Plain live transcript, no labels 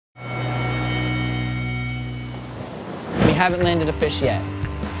haven't landed a fish yet.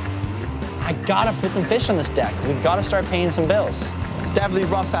 I gotta put some fish on this deck. We've gotta start paying some bills. It's definitely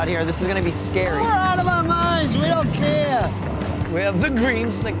rough out here. This is gonna be scary. We're out of our minds. We don't care. We have the green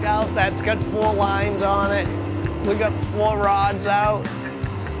stick out. That's got 4 lines on it. We got 4 rods out.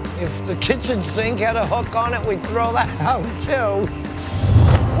 If the kitchen sink had a hook on it, we'd throw that out too.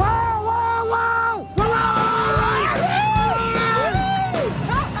 Whoa, whoa, whoa!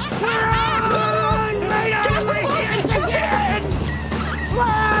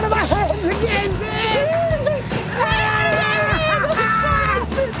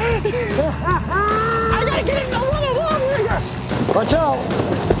 I gotta get in a little longer. Watch out!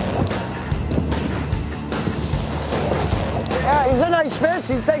 Yeah, he's a nice fish.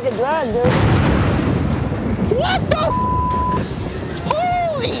 He's taking drag, dude. What the?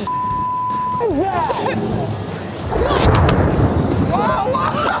 Holy! Yeah. Whoa,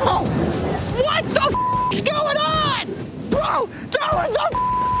 whoa! What the is going on? Bro, that was a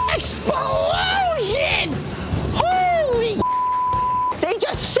explosion! Holy! They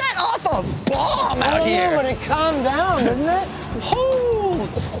just set off a bomb out here. But it calmed down, didn't it? Holy!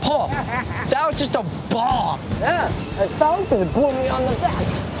 Paul, that was just a bomb. Yeah, I felt it. It blew me on the back.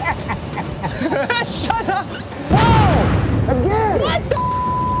 Shut up! Whoa! Again! What the?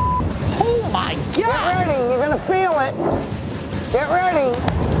 Oh my God! Get ready, you're gonna feel it. Get ready.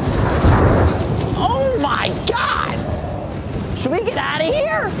 Oh my God! Should we get out of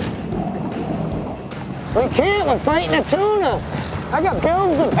here? We can't, we're fighting a tuna. I got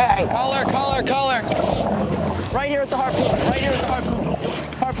bills to pay. Color, color, color. Right here at the harpoon. Right here at the harpoon.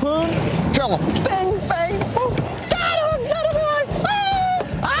 Harpoon. Drill him. Bang, bang, boom. Got him! Got him!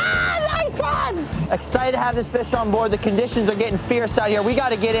 Nice one! Excited to have this fish on board. The conditions are getting fierce out here. We got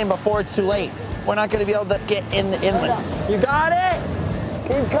to get in before it's too late. We're not going to be able to get in the inlet. You got it?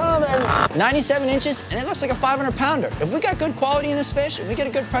 Keep coming. 97 inches, and it looks like a 500-pounder. If we got good quality in this fish, and we get a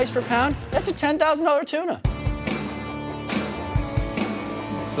good price per pound, that's a $10,000 tuna.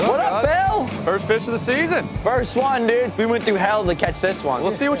 What up, Bill? First fish of the season. First one, dude. We went through hell to catch this one.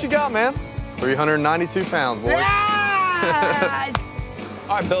 Let's see what you got, man. 392 pounds, boys. Yeah!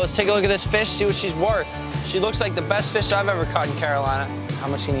 All right, Bill, let's take a look at this fish, see what she's worth. She looks like the best fish I've ever caught in Carolina. How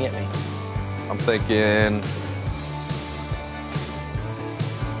much can you get me? I'm thinking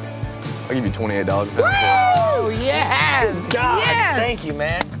I'll give you $28 a pound. Oh, yes! God, yes! thank you,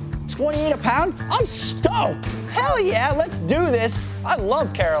 man. 28 a pound? I'm stoked. Hell yeah, let's do this. I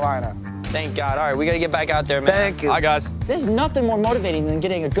love Carolina. Thank God. All right, we got to get back out there, man. Thank you. Hi, guys. There's nothing more motivating than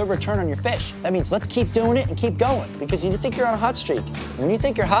getting a good return on your fish. That means let's keep doing it and keep going, because you think you're on a hot streak. When you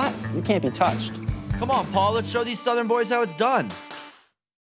think you're hot, you can't be touched. Come on, Paul, let's show these Southern boys how it's done.